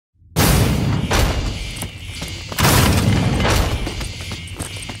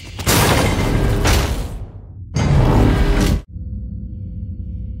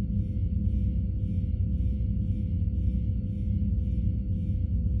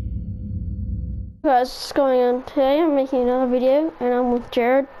Guys, what's going on? Today I'm making another video and I'm with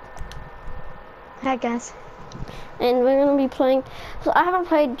Jared. Hi guys. And we're gonna be playing, so I haven't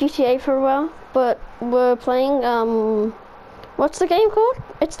played GTA for a while, but we're playing, what's the game called?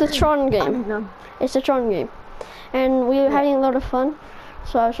 It's the Tron game. I don't know. It's the Tron game. And we were having a lot of fun,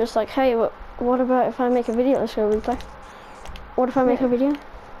 so I was just like, hey, what about if I make a video? Let's go replay. What if I make a video?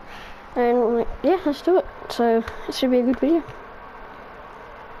 And I'm like, yeah, let's do it. So it should be a good video.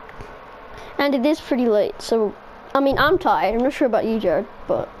 And it is pretty late, so, I mean, I'm tired. I'm not sure about you, Jared,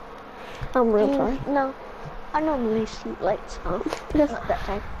 but I'm real tired. No, I normally sleep late, so not that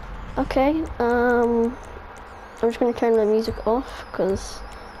time. Okay, I'm just gonna turn the music off, because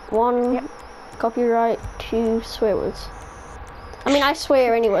one, copyright, two, swear words. I mean, I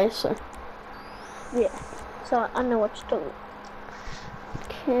swear anyway, so. Yeah, so I know what you're doing.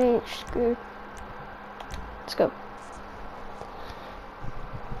 Okay, screw. Let's go.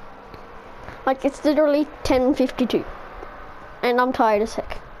 Like, it's literally 10:52, and I'm tired as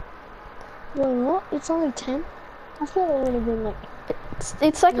heck. Wait, what? It's only 10? I thought it would have been like...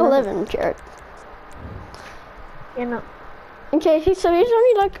 It's like 11, Jared. Yeah, no. Okay, so he's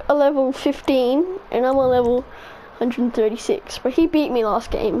only like a level 15, and I'm a level 136, but he beat me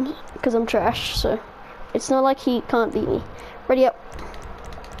last game, because I'm trash, so it's not like he can't beat me. Ready up.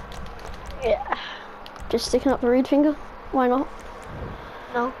 Yeah. Just sticking up the reed finger? Why not?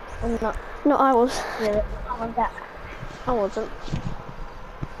 No, I'm not. No, I was. Yeah, I want that. I wasn't.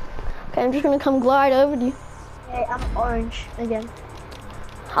 Okay, I'm just gonna come glide over to you. Yeah, I'm orange again.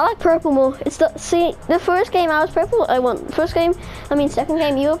 I like purple more. It's the first game I was purple, I won. Second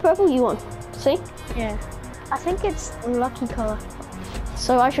game you were purple, you won. See? Yeah. I think it's lucky color.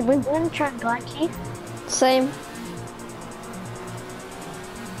 So I should win. I'm gonna try and glide key. Same.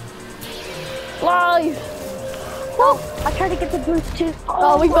 Live! Oh, I tried to get the boost too.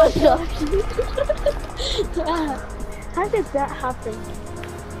 Oh, we both died. How did that happen?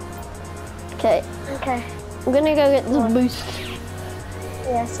 Okay. Okay. I'm gonna go get the boost.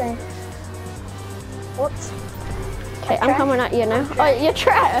 Yeah, same. What? Okay, I'm coming at you now. Oh, you're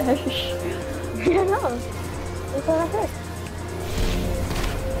trash. Yeah, no. That's what I said.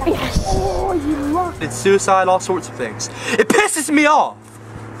 Yes. Oh, you lost. It's suicide, all sorts of things. It pisses me off.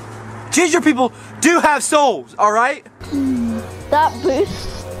 Ginger people do have souls, all right? That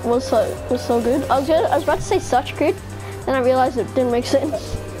boost was so good. I was about to say such good, then I realized it didn't make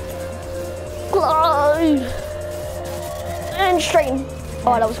sense. Glide and straighten.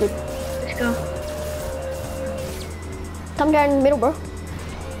 Oh, that was good. Let's go. Come down in the middle, bro.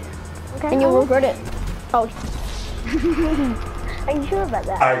 Okay. And you'll regret it. Oh. Are you sure about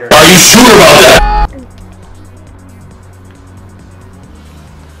that? Are you sure about that?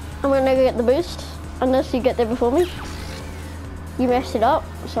 I'm gonna go get the boost, unless you get there before me. You messed it up,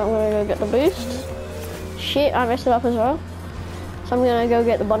 so I'm gonna go get the boost. Shit, I messed it up as well. So I'm gonna go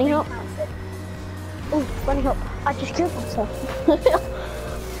get the bunny hop. Oh, bunny hop. I just killed myself.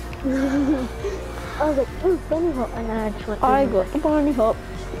 I was like, ooh, bunny hop, and then I just went. I got the bunny hop.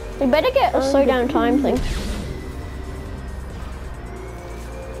 You better get a slow down time thing.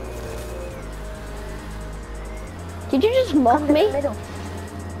 Did you just mock me?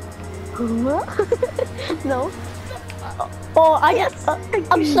 What? No. Oh, I'm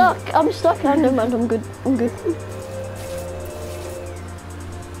stuck. I'm stuck. Oh, never mind. I'm good. I'm good.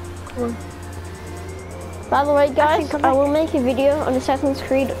 By the way, guys, I will make a video on Assassin's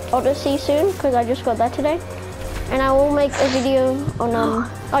Creed Odyssey soon because I just got that today, and I will make a video on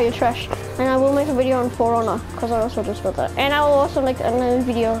oh, you're trash. And I will make a video on For Honor because I also just got that, and I will also make another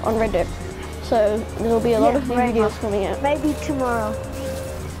video on Red Dead. So there will be a lot of new videos coming out. Maybe tomorrow.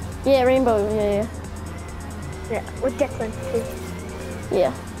 Yeah, Rainbow. Yeah. Yeah, with Declan too.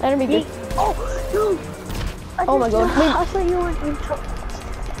 Yeah, that'll be good. Oh no! Oh my god. I thought you weren't in top.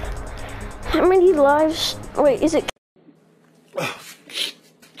 How many lives? Wait, is it?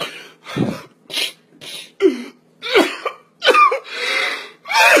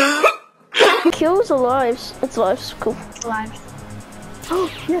 Kills or lives? It's lives. Cool. Lives. Oh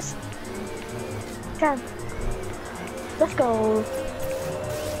yes. Can. Let's go.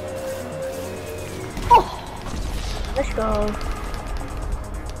 Oh. Let's go.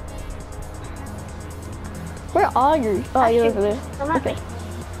 Where are you? Oh, you're over there. Okay.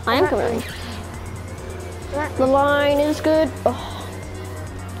 I am coming. The line is good. Oh.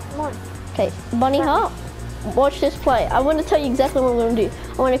 Come on. Okay, bunny hop. Watch this play. I want to tell you exactly what I'm going to do.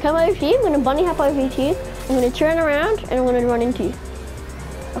 I'm going to come over here. I'm going to bunny hop over to you. I'm going to turn around and I'm going to run into you.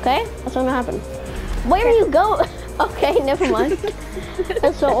 Okay? That's what's going to happen. Where are you going? Okay, never mind.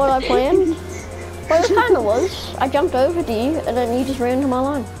 That's not what I planned. Well, it kind of was. I jumped over to you and then you just ran into my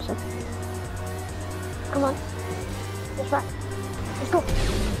line. So. Come on. That's right. Let's go.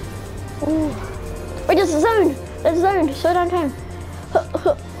 Ooh. Wait, there's a zone. There's a zone. Slow down time.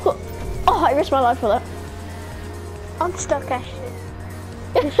 Oh, I risked my life for that. I'm stuck, Ashton.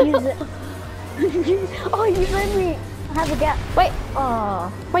 Just use it. Oh, you made me have a gap. Wait.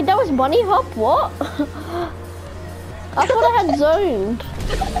 Oh. Wait, that was bunny hop? What? I thought I had zoned.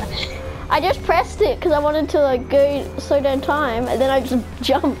 I just pressed it because I wanted to like go slow down time, and then I just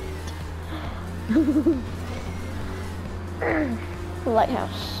jumped.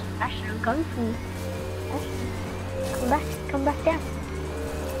 Lighthouse. Ashton, I'm coming for you. Ashton, come back down.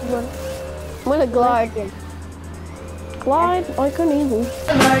 Run. I'm gonna glide. Glide like an eagle.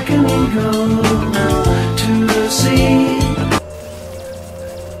 Like an eagle to the sea.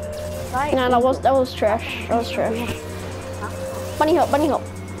 Right. No, that was trash. That was trash. Bunny hop, bunny hop.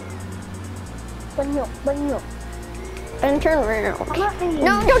 Bunny hop, bunny hop. And turn around. Come at me.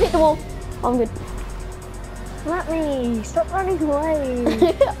 No, don't hit the wall. I'm good. Come at me. Stop running away.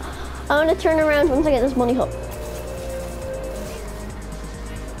 I'm gonna turn around once I get this bunny hop.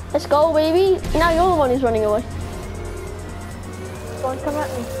 Let's go, baby. Now you're the one who's running away. Go on, come at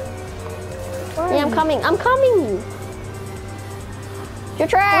me. Yeah, I'm coming. I'm coming. You're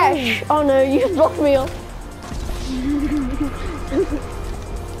trash. Oh no, you blocked me off.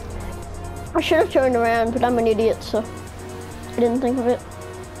 I should have turned around, but I'm an idiot, so I didn't think of it.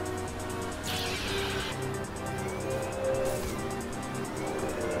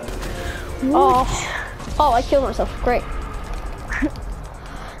 Oh, I killed myself. Great.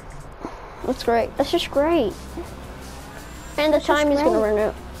 That's great. That's just great. And the time is gonna run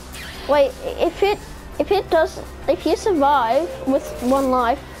out. Wait, if you survive with 1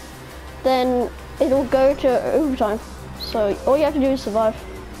 life, then it'll go to overtime. So all you have to do is survive.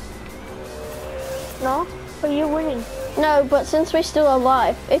 No, but you're winning. No, but since we're still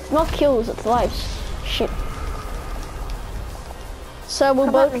alive, it's not kills, it's lives. Shit. So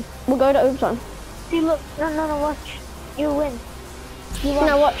we'll go to overtime. See, look, no, watch. You win. You won.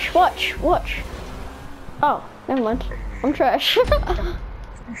 No, watch. Oh, never mind. I'm trash.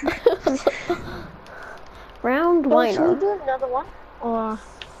 Round Well, should we winner. do another one? Or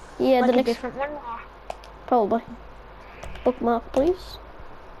Yeah, like the a next different one? probably. Bookmark, please.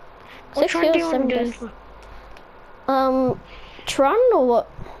 Which 6 one do kills, you 7 want to deaths. do? Tron or what?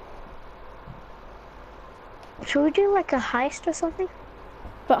 Should we do like a heist or something?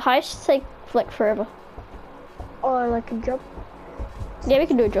 But heists take like forever. Or like a job? Yeah, we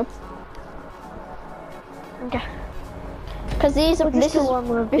can do a job. Okay. Cause this do one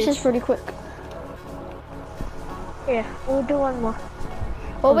more of is this. pretty quick. Yeah, we'll do one more.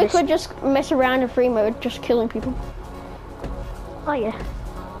 Or of we this. could just mess around in free mode, just killing people. Oh yeah.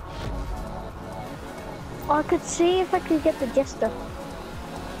 Or I could see if I could get the jester.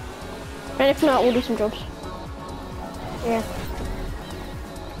 And if not, we'll do some jobs. Yeah.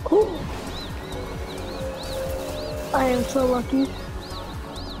 Ooh. I am so lucky.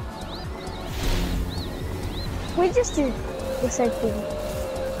 We just did the same thing.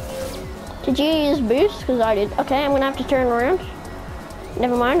 Did you use boost? Because I did. Okay, I'm gonna have to turn around.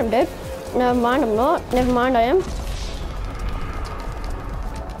 Never mind, I'm dead. Never mind, I'm not. Never mind, I am.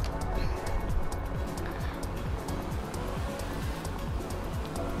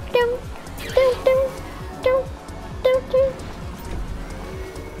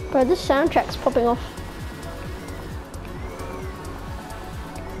 Bro, this soundtrack's popping off.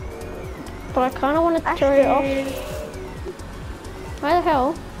 But I kind of want to turn it off. Why the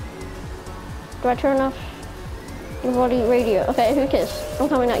hell do I turn off your body radio? Okay, who cares? I'm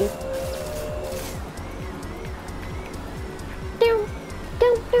coming at you.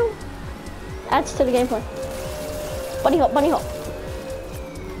 Adds to the gameplay. Bunny hop, bunny hop.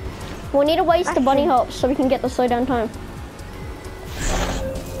 We need to waste the bunny hops so we can get the slow down time.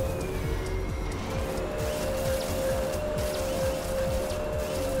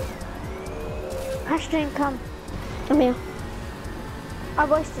 Ashton, come. I'm here. I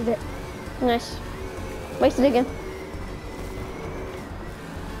wasted it. Nice. Wasted again.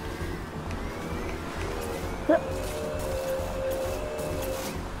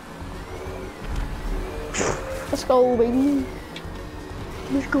 Let's go, baby.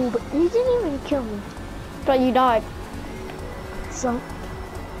 Let's go, but you didn't even kill me. But you died. So,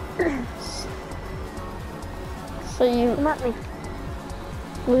 So you come at me.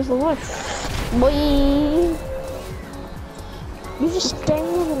 lose the life. Boy. You're just staying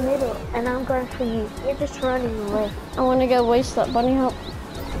in the middle, and I'm going for you. You're just running away. I want to go waste that bunny hop.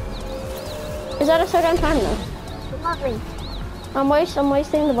 Is that a slow down time though? Come at me. I'm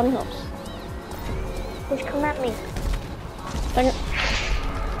wasting the bunny hops. Just come at me. Dang it.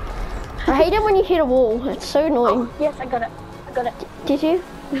 I hate it when you hit a wall. It's so annoying. Oh, yes, I got it. I got it. Did you?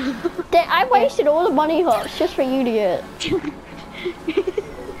 I wasted all the bunny hops just for you to get it.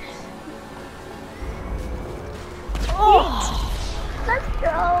 Oh, let's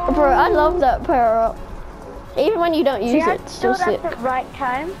go. Bro, I love that power up. Even when you don't use it, it's still sick. At the right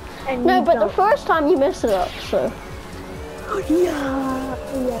time. And No, but the first time you messed it up, so. Yeah.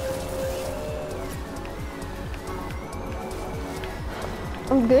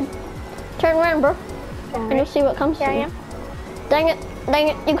 I'm good. Turn around, bro. And you'll see what comes to Yeah, I you. am. Dang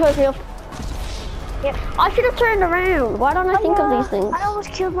it, you closed me off. Yep. I should have turned around. Why don't I think of these things? I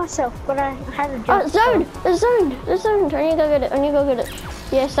almost killed myself, but I had a Oh, jump. zone! There's zone! There's zone! I need to go get it. I need to go get it.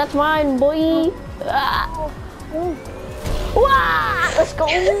 Yes, that's mine, boy. Ah. Wah! Let's go.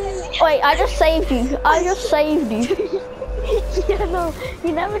 Wait, I just saved you. I just saved you. Yeah, no,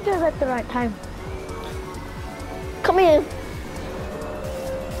 you never do it at the right time. Come here.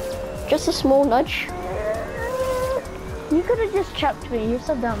 Just a small nudge. You could have just trapped me. You're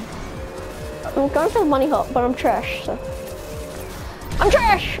so dumb. I'm going for the money hop, but I'm trash, so. I'm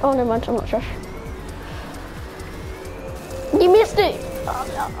trash! Oh, never mind, I'm not trash. You missed it!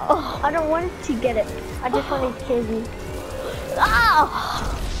 Oh, I don't want to get it. I just wanted to kill you.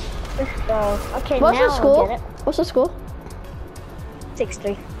 Ah! Let's go. Okay, What's now the score? I'll get it. What's the score?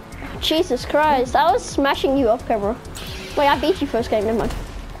 6-3. Jesus Christ, I was smashing you off camera. Wait, I beat you first game, never mind.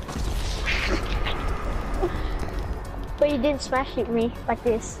 But you didn't smash at me like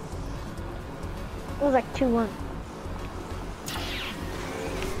this. It was like 2-1.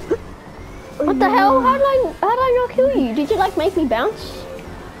 What the hell? How did I not kill you? Did you like make me bounce?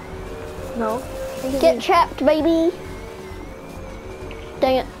 No. Get trapped, baby.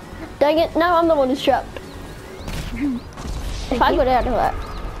 Dang it. Dang it. No, I'm the one who's trapped. If I got out of that.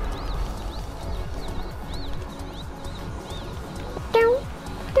 Down,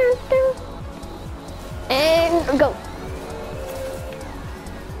 down, down. And go.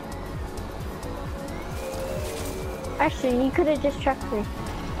 Actually, you could have just trapped me.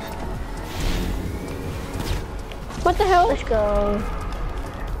 What the hell? Let's go.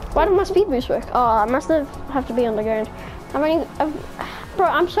 Why did my speed boost work? Oh, I must have to be on the ground. Bro,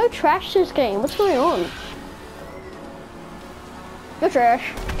 I'm so trash this game. What's going on? You're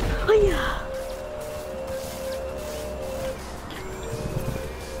trash. Oh yeah.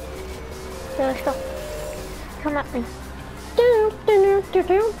 So let's go. Come at me.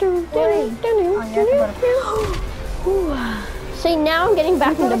 See, now I'm getting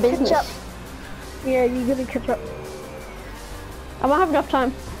back into business. Catch up. Yeah, you're gonna catch up. I won't have enough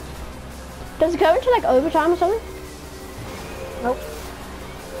time. Does it go into like overtime or something? Nope.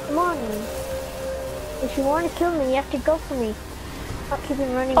 Come on. If you want to kill me, you have to go for me. Not keep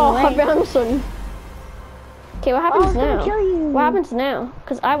him running away. Oh, Brownson. Okay, what happens I was now? gonna kill you. What happens now?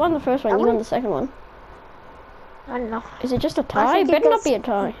 Because I won the first one, you won the second one. I don't know. Is it just a tie? It better not be a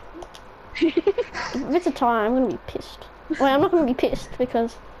tie. If it's a tie, I'm gonna be pissed. Well, I'm not gonna be pissed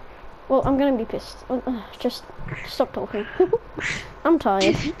because, well, I'm gonna be pissed. Just stop talking. I'm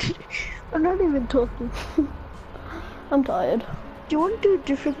tired. I'm not even talking. I'm tired. Do you want to do a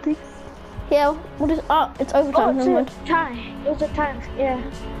different thing? Yeah, what is, oh, it's overtime. Oh, Never mind. it's a tie. It was a tie, yeah.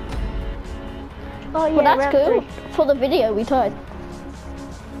 Oh yeah, Well, that's round good. 3. For the video, we tied.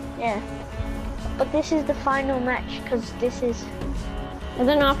 Yeah. But this is the final match, because this is... And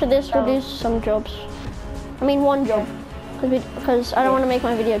then after this, we'll do some jobs. I mean, one job. Because I don't want to make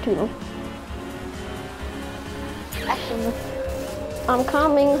my video too long. Actually, I'm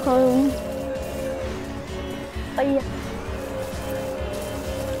coming home. oh yeah.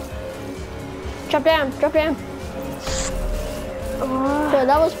 Drop down, drop down. Oh, Good,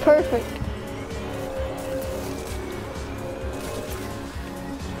 that was perfect.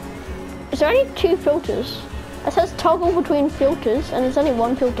 Is there only 2 filters? It says toggle between filters, and there's only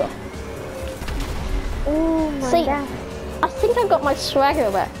 1 filter. oh my See, god. I think I got my swagger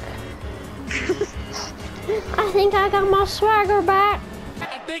back. I think I got my swagger back.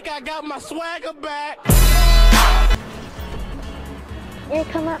 I think I got my swagger back. Yeah,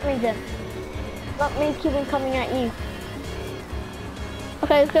 come at me then. Not me keeping coming at you.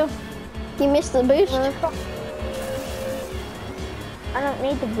 Okay, let's go. You missed the boost. I don't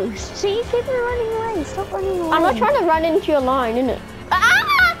need the boost. See, you keep me running away. Stop running away. I'm not trying to run into your line, innit?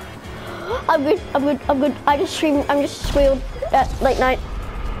 Ah! I'm good, I'm good, I'm good. I'm just squealed at late night.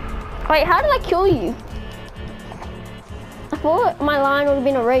 Wait, how did I kill you? I thought my line would have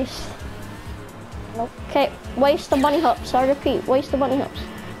been erased. Nope. Okay, waste the bunny hops. I repeat, waste the bunny hops.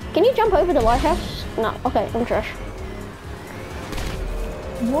 Can you jump over the lighthouse? No, okay, I'm trash.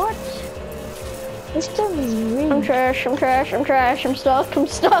 What? This stuff is really... I'm trash, I'm trash, I'm trash, I'm stuck, I'm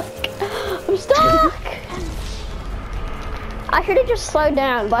stuck. I'm stuck! I should have just slowed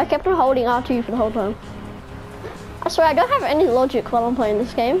down, but I kept on holding R2 for the whole time. I swear, I don't have any logic while I'm playing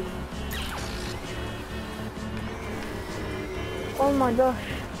this game. Oh my gosh.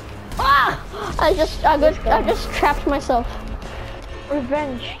 Ah! I just trapped myself.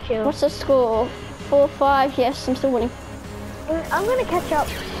 Revenge kill. What's the score? 4-5, yes, I'm still winning. I'm gonna catch up.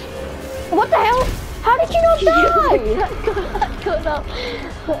 What the hell? How did you not die?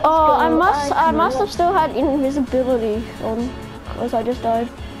 Oh, I must have still had invisibility on, because I just died.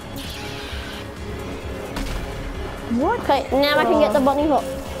 What? Okay, now I can get the bunny hop.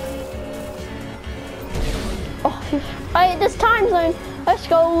 Oh, hey, this time zone. Let's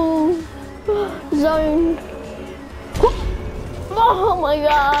go. Zone. Oh my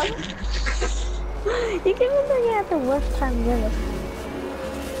god. You keep on saying you had the worst time ever.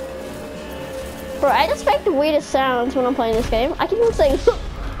 Bro, I just make the weirdest sounds when I'm playing this game. I keep on saying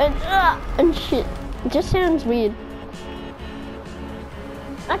and shit. It just sounds weird.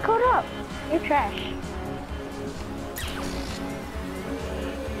 I caught up. You're trash.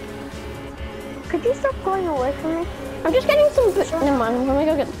 Could you stop going away from me? I'm just getting some. Never mind. I'm gonna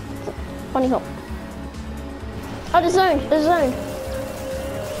go get bunny hop. Oh, the zone. The zone.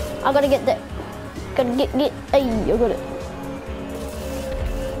 I gotta get that. Gotta get. Hey, I got it.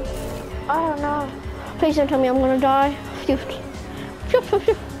 I don't know. Please don't tell me I'm gonna die. Phew. Phew, phew,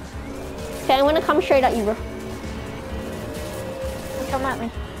 phew. Okay, I'm gonna come straight at you, bro. Come at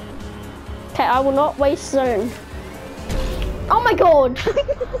me. Okay, I will not waste zone. Oh my god!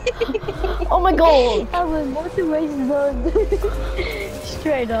 Oh my god! I was about to waste zone.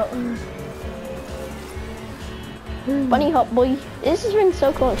 Straight up. Bunny hop, boy. This has been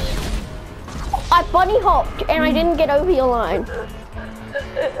so close. I bunny hopped and I didn't get over your line.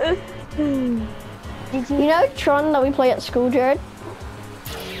 Did you? You know Tron that we play at school, Jared?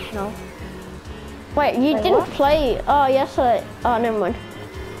 No. Wait, you Wait, didn't what? play? Oh yes, oh never mind.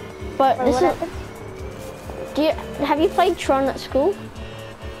 But Wait, this what is. happened? Have you played Tron at school?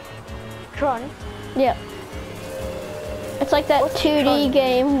 Tron? Yeah. It's like that What's 2D Tron?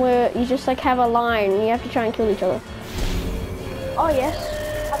 game where you just like have a line and you have to try and kill each other. Oh yes.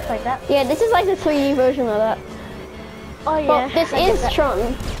 I played that. Yeah, this is like the 3D version of that. Oh yeah. Well, this I did is that.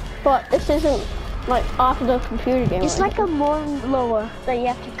 Tron, but this isn't like after the computer game. It's like a moon blower that you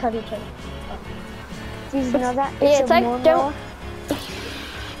have to cut each other. Do you know that? Yeah, it's a like moon don't. blower. What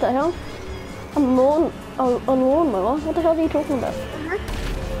the hell? A lawnmower? What the hell are you talking about?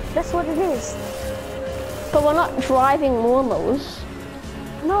 That's what it is. But we're not driving lawnmowers.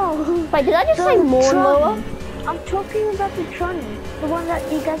 No. Wait, did I just say Tron. lawnmower? I'm talking about the Tron, the one that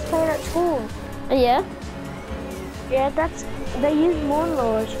you guys played at school. Yeah. Yeah, they use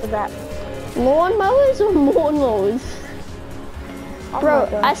lawnmowers for that. Lawnmowers or lawnmowers? Oh Bro,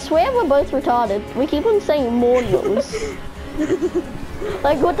 my God. I swear we're both retarded. We keep on saying lawnmowers.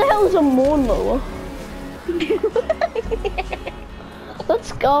 Like, what the hell is a lawnmower?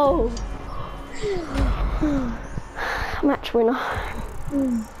 Let's go. Match winner.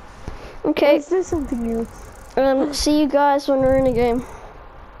 Okay. Let's do something else. See you guys when we're in a game.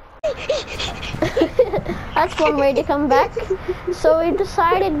 That's one way to come back. So we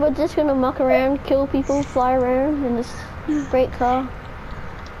decided we're just gonna muck around, kill people, fly around in this great car.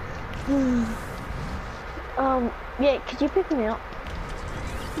 Yeah, could you pick me up?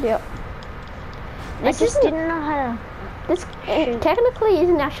 Yep. I just didn't know how This technically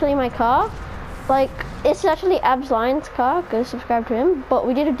isn't actually my car. Like, it's actually Ab's Lion's car, go subscribe to him. But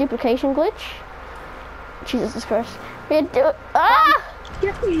we did a duplication glitch. Jesus Christ. We did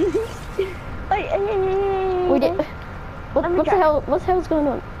We did. What the hell? What the hell's going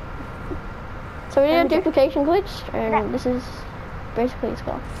on? So we did a duplication glitch, and this is basically his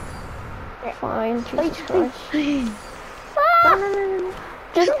car. Fine, Jesus Christ. No.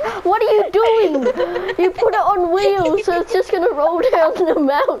 Just, what are you doing? You put it on wheels, so it's just gonna roll down the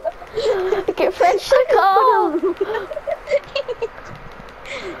mountain. Get fetch the car.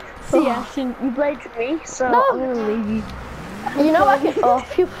 See, Ashton, you blamed me, so No. I'm gonna leave you. You know I can. Oh,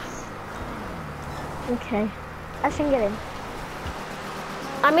 phew. Okay. Ashton, get in.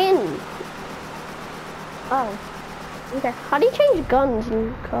 I'm in. Oh. Okay. How do you change guns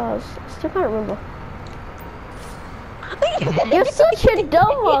in cars? I still can't remember. You're such a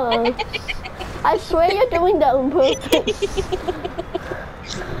dumbass. I swear you're doing that on purpose.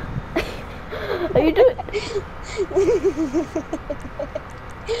 Are you doing?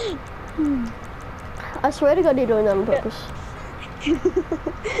 I swear to God you're doing that on purpose.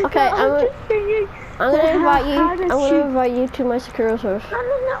 Okay, I'm gonna invite you. I'm gonna invite you to my secure serve.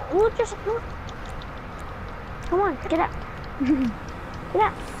 No. We'll just. Come on, get out. Get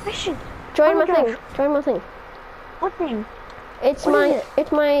out. Ashton. Join my gosh. thing. Join my thing. What thing? It's What is it?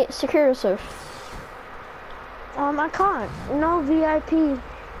 it's my security serve. I can't. No VIP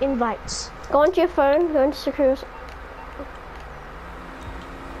invites. Go onto your phone. Go into security.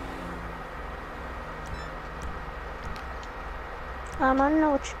 I don't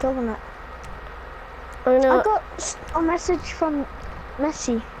know what you're talking about. I know. I got a message from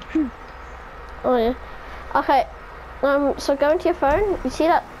Messi. Oh yeah. Okay. So go into your phone. You see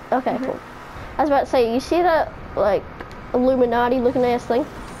that? Okay. Cool. I was about to say. You see that like Illuminati looking ass thing?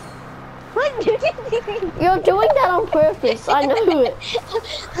 What? You're doing that on purpose. I know it.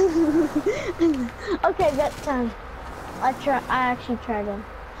 Okay, that time. I actually tried them.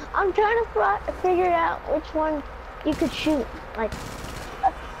 I'm trying to figure out which one you could shoot. Like,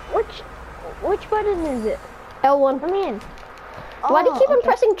 which button is it? L1. Let me in. Why do you keep on okay.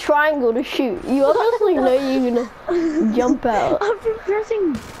 pressing triangle to shoot? You obviously know you're gonna jump out. I've been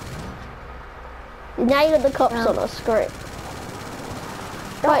pressing. Now you got the cops on us. Great.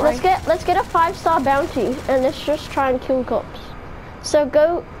 Right, let's get a 5-star bounty and let's just try and kill cops. So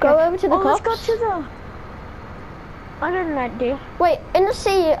go over to the cops. Let's go to the. I got an idea. Wait, in the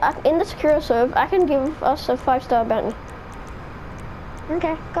secure serve, I can give us a 5-star bounty.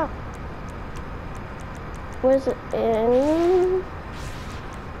 Okay, go. Where's it in?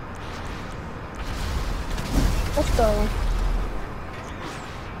 Let's go.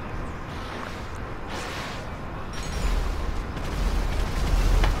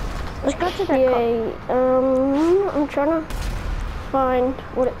 Let's go to the Yay. I'm trying to find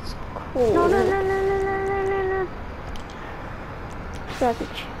what it's called. No. Traffic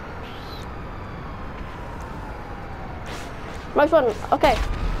checks. Nice one. Okay.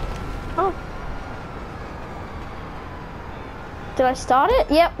 Oh. Did I start it?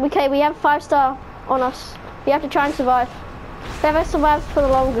 Yep. Okay, we have 5-star on us. We have to try and survive. We have to survive for the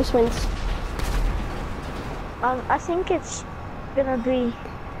longest wins. I think it's gonna be.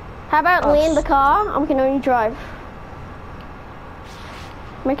 How about land the car and we can only drive?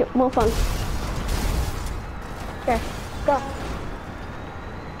 Make it more fun. Okay, go.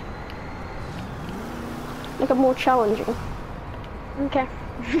 Make it more challenging. Okay.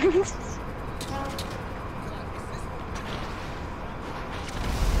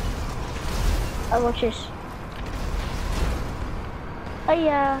 Oh, watch this. Oh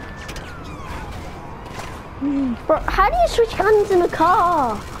yeah. Bro, how do you switch guns in a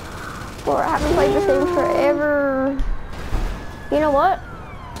car? Bro, I haven't played this game forever. You know what?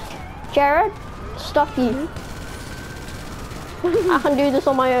 Jared, stuff you. I can do this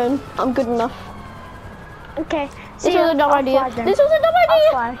on my own. I'm good enough. Okay. This was a dumb idea. This was a dumb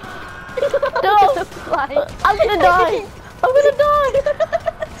idea. No, Fly. I'm gonna die. I'm gonna die.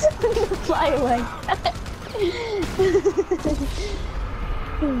 Fly away.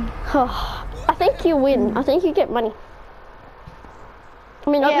 I think you win. I think you get money. I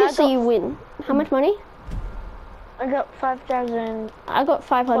mean, obviously you win. How much money? I got 5,000. I got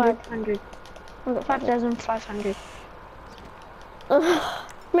 500. 500. I got 5,500.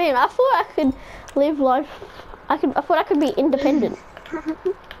 Man, I thought I could live life. I thought I could be independent.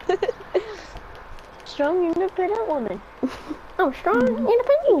 Strong, independent woman. I'm strong,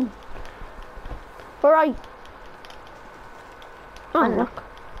 independent. Where are you? Oh, look.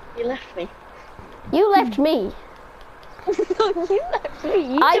 You left me. You left me. No, you left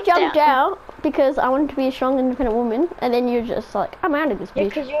me. I jumped out because I wanted to be a strong, independent woman, and then you're just like, I'm out of this Yeah, bitch.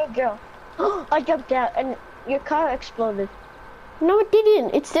 because you're a girl. I jumped out and your car exploded. No, it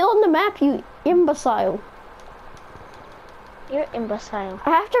didn't. It's still on the map, you imbecile. You're imbecile. I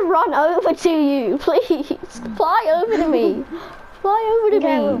have to run over to you, please. Fly over to me. Fly over to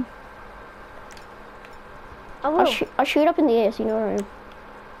Okay, I me. will. I will. I'll shoot up in the air so you know where I am.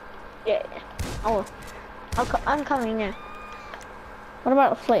 Yeah. I will. I'm coming now. What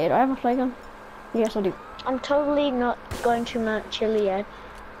about a flare? Do I have a flare gun? Yes, I do. I'm totally not going to Mount Chiliad.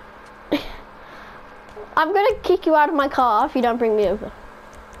 I'm gonna kick you out of my car if you don't bring me over.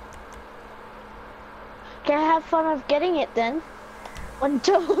 Can I have fun of getting it then? On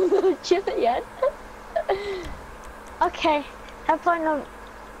top of Mount Chiliad. Okay. Have fun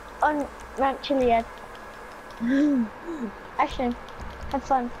on Mount Chiliad. Ashton, have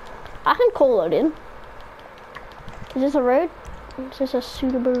fun. I can call it in. Is this a road? Is this a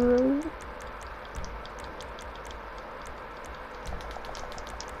suitable road?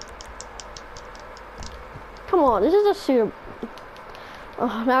 Come on, this is a suitable...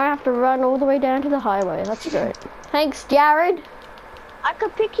 Oh, now I have to run all the way down to the highway. That's great. Thanks, Jared. I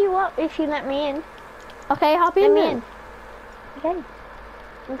could pick you up if you let me in. Okay, hop Let in me then. in. Okay.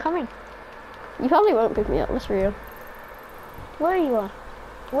 I'm coming. You probably won't pick me up, let's be real. Where are you at?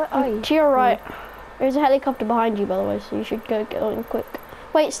 Where are you? To your right. There's a helicopter behind you, by the way, so you should go get on quick.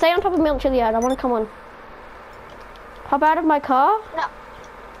 Wait, stay on top of Mount Chiliad. I want to come on. Hop out of my car. No.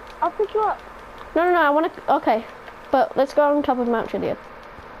 I'll pick you up. No, I want to. Okay, but let's go on top of Mount Chiliad.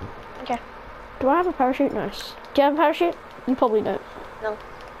 Okay. Do I have a parachute? Nice. Do you have a parachute? You probably don't. No.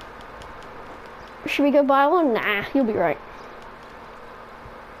 Should we go buy one? Nah, you'll be right.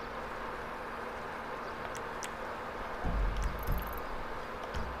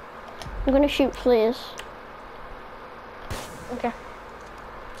 I'm gonna shoot flares. Okay.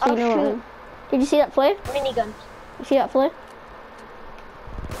 So you know what I mean. Did you see that flare? Minigun. You see that flare?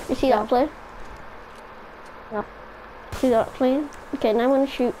 You see that flare? No. See that flare? Okay, now I'm gonna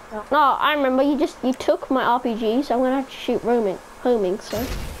shoot. No, I remember you took my RPG, so I'm gonna have to shoot homing, so.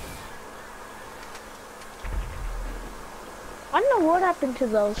 I don't know what happened to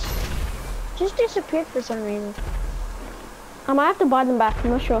those. Just disappeared for some reason. I might have to buy them back,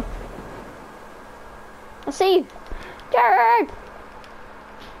 I'm not sure. I see you. Jared!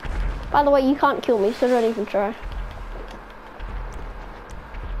 By the way, you can't kill me, so don't even try.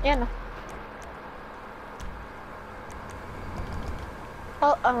 Yeah, no.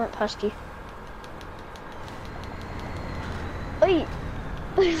 Oh, I went past you. Wait.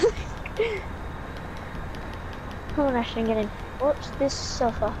 Come on, Ashton, get in. What's this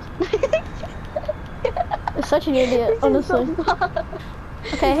so far? You're such an idiot, honestly.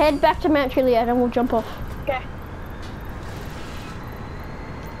 Okay, head back to Mount Chiliad and we'll jump off. Okay.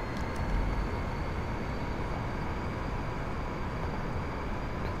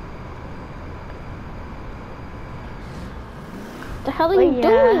 The hell are you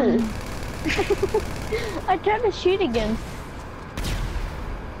doing? I tried to shoot again.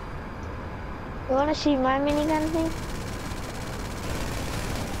 You wanna see my minigun thing?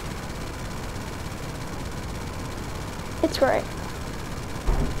 It's great.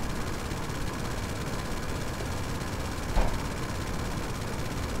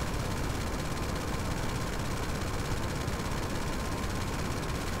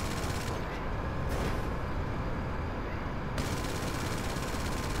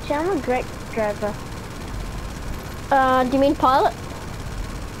 See, I'm a great driver. Do you mean pilot?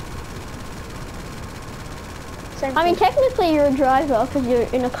 Same I mean, thing. technically you're a driver because you're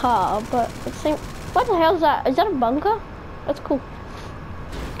in a car, but it seems... What the hell is that? Is that a bunker? That's cool.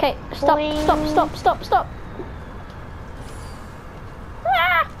 Okay, stop, Boing. stop.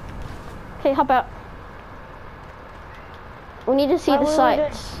 Ah! Okay, hop out. We need to see the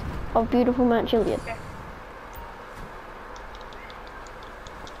sights of beautiful Mount Chiliad. Okay.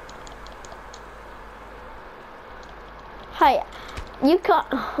 Hey, you can't...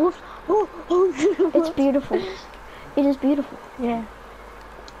 It's beautiful. It is beautiful. Yeah.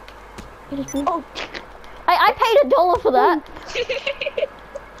 It is beautiful. Oh. I paid $1 for that.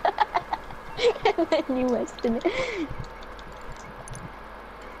 And then you wasted it.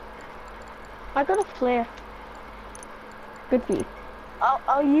 I got a flare. Good for you.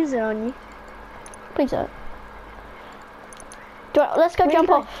 I'll use it on you. Please don't. Let's go jump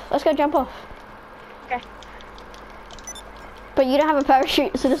off. Let's go jump off. Okay. But you don't have a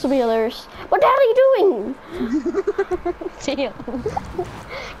parachute, so this will be hilarious. What the hell are you doing? Damn.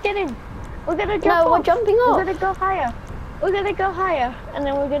 Get in. We're gonna jump off. No, we're jumping off. We're gonna go higher. We're gonna go higher, and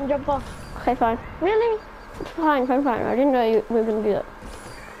then we're gonna jump off. Okay, fine. Really? Fine. I didn't know we were gonna do that.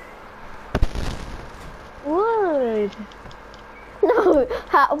 Wood. No.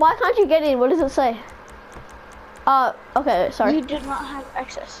 Why can't you get in? What does it say? Okay, sorry. You do not have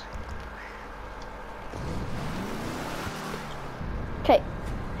access. Okay.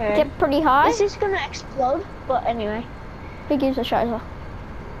 Get pretty high. This is gonna explode, but anyway. Who gives a shit?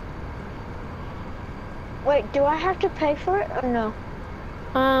 Wait, do I have to pay for it or no?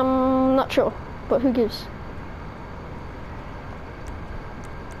 Not sure, but who gives?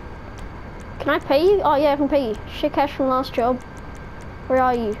 Can I pay you? Oh yeah, I can pay you. Shit cash from last job. Where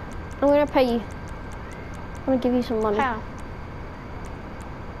are you? I'm gonna pay you. I'm gonna give you some money. How?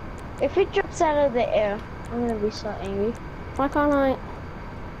 If it drops out of the air, I'm gonna be so angry. Why can't I?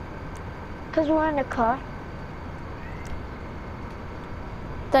 Cause we're in a car.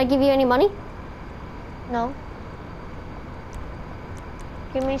 Did I give you any money? No.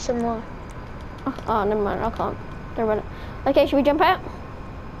 Give me some more. Oh, never mind. I can't. Don't run it. Okay, should we jump out?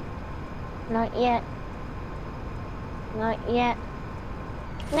 Not yet. Not yet.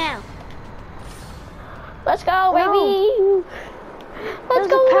 Now. Let's go, baby. Let's There's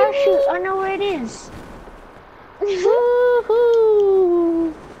go, a parachute. baby. I know where it is. Woohoo!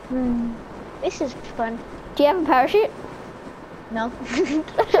 This is fun. Do you have a parachute? No.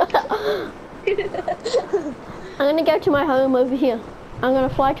 I'm gonna go to my home over here. I'm gonna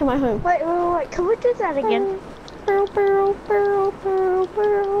fly to my home. Wait, can we do that again? I'm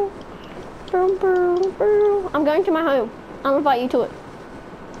going to my home. I'll invite you to it.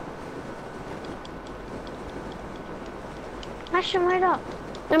 Ashton, wait up.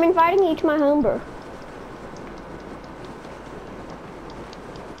 I'm inviting you to my home, bro.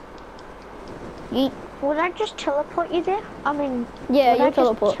 Yeet. Would I just teleport you there? I mean... Yeah, would I you just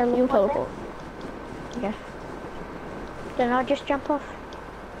teleport. You there? teleport. Okay. Then I'll just jump off.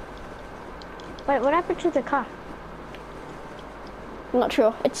 Wait, what happened to the car? I'm not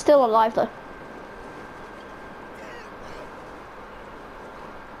sure. It's still alive though.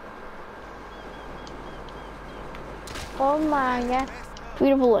 Oh my god.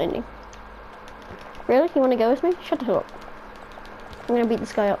 Beautiful landing. Really? You want to go with me? Shut the hell up. I'm gonna beat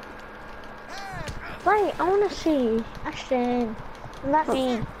this guy up. Wait, I want to see. Ashton, let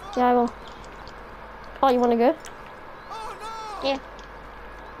me. Yeah, I will. Oh, you want to go? Yeah.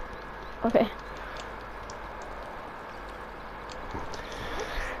 Okay.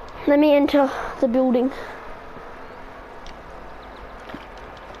 Let me enter the building.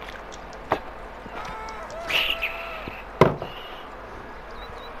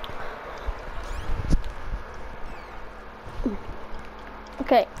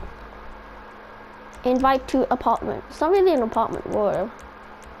 Okay. Invite to apartment. It's not really an apartment,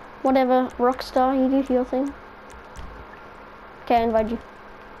 whatever. Rockstar, you do your thing. Okay, I invite you.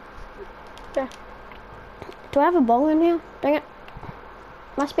 Yeah. Do I have a bong in here? Dang it.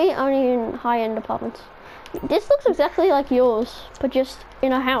 Must be only in high-end apartments. This looks exactly like yours, but just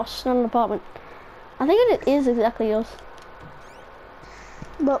in a house, not an apartment. I think it is exactly yours.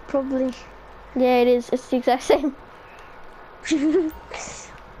 But probably. Yeah, it is. It's the exact same.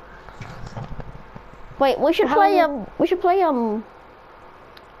 Wait, we should play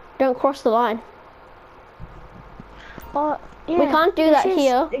Don't Cross the Line. Oh, yeah, we can't do that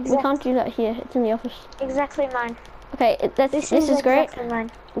here. We can't do that here. It's in the office. Exactly mine. Okay, this is great. Exactly mine.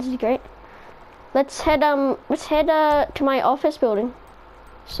 This is great. Let's head to my office building,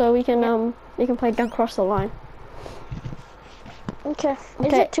 so we can play Don't Cross the Line. Okay.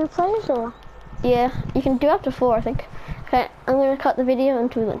 Is it 2 players or? Yeah, you can do up to 4, I think. Okay, I'm gonna cut the video and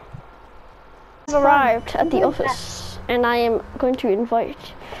do them. I've arrived at the office, and I am going to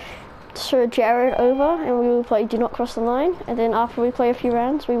invite Sir Jared over, and we will play Do Not Cross the Line. And then after we play a few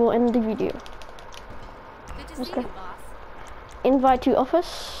rounds, we will end the video. Good to see you, boss. Invite to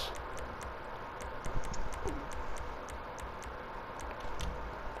office.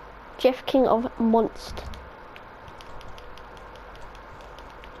 Jeff King of Monst.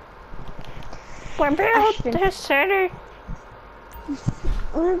 We're built the city.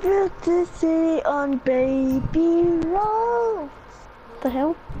 We're built the city on baby rocks. The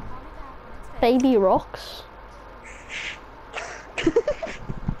hell? Baby rocks?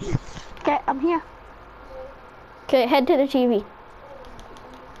 Okay, I'm here. Okay, head to the TV.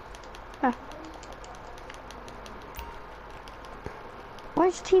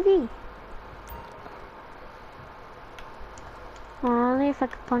 Where's TV? Only if I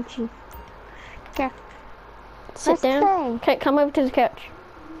could punch you. Okay. Sit Let's down. play. Okay, come over to the couch.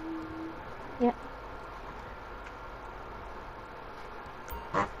 Yep.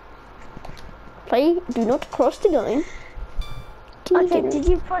 Play Do Not Cross the Line. Okay, did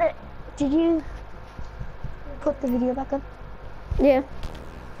you put the video back on? Yeah.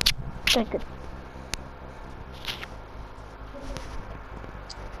 Okay, good.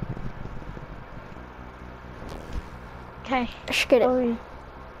 Okay. Let's get it.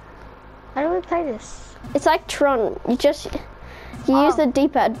 How do we play this? It's like Tron. You use the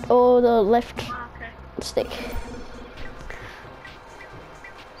D-pad or the left stick.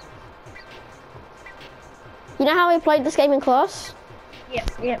 You know how we played this game in class?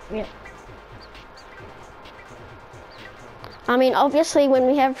 Yep. I mean, obviously when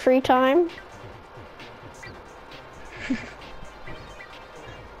we have free time.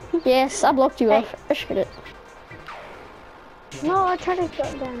 Yes, I blocked you off. Let's get it. No, I tried to go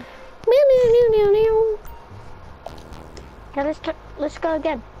down. Meow. Okay, let's go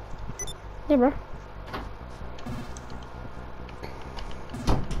again. Yeah, bro.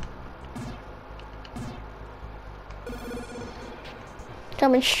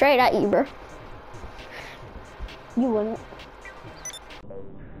 Coming straight at you, bro. You wouldn't.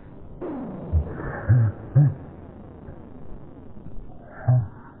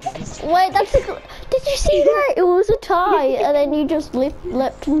 Wait, that's a... Did you see that? It was a tie, and then you just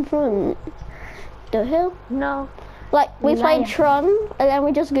leapt in front. The hell? No. Like, we played Tron, and then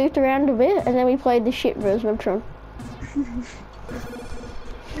we just goofed around a bit, and then we played the shit version of Tron.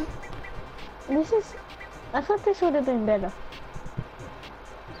 I thought this would have been better.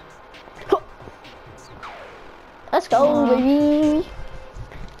 go, baby.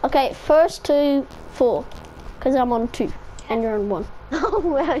 Okay, first to 4, because I'm on 2, and you're on 1. Oh,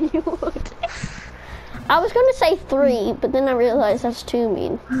 well, you would. I was gonna say 3, but then I realized that's too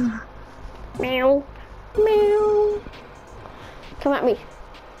mean. Meow, meow. Come at me.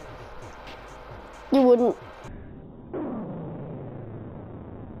 You wouldn't.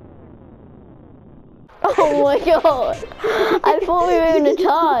 Oh my god! I thought we were gonna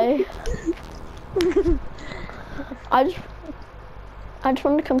tie. I just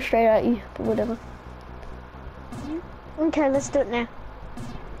wanted to come straight at you, but whatever. Okay, let's do it now.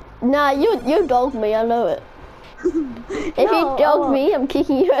 Nah, you dogged me, I know it. If you dog me, I'm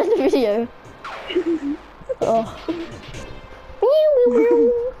kicking you out of the video. Oh.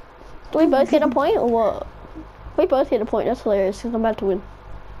 Do we both get a point or what? We both get a point, that's hilarious because I'm about to win.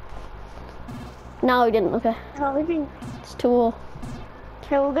 No, we didn't, okay. Oh, we didn't. It's 2-all.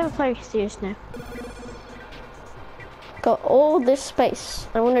 Okay, we're gonna play serious now. Got all this space.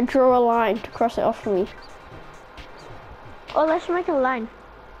 I want to draw a line to cross it off for me. Oh, let's make a line.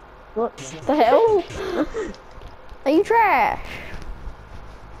 What The hell? Are you trash?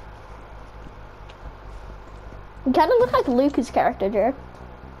 You kind of look like Luca's character, Jared.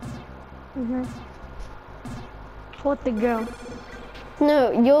 What the girl?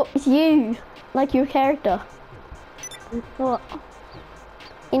 No, you. Like your character. What?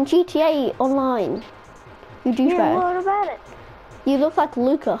 In GTA Online. You do Yeah, what about it? You look like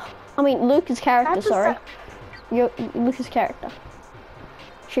Luca. I mean, Luca's character, That's sorry. Luca's character.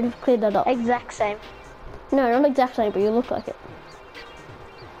 Should have cleared that up. Exact same. No, not exact same, but you look like it.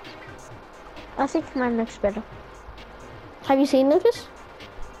 I think mine looks better. Have you seen Lucas?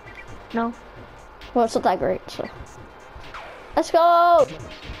 No. Well, it's not that great, so. Let's go!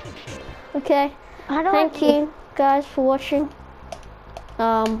 Okay. Thank you guys for watching.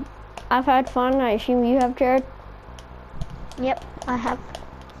 I've had fun. I assume you have, Jared. Yep, I have.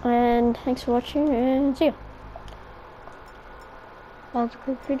 And thanks for watching, and see you. That was a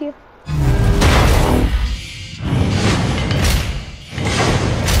good video.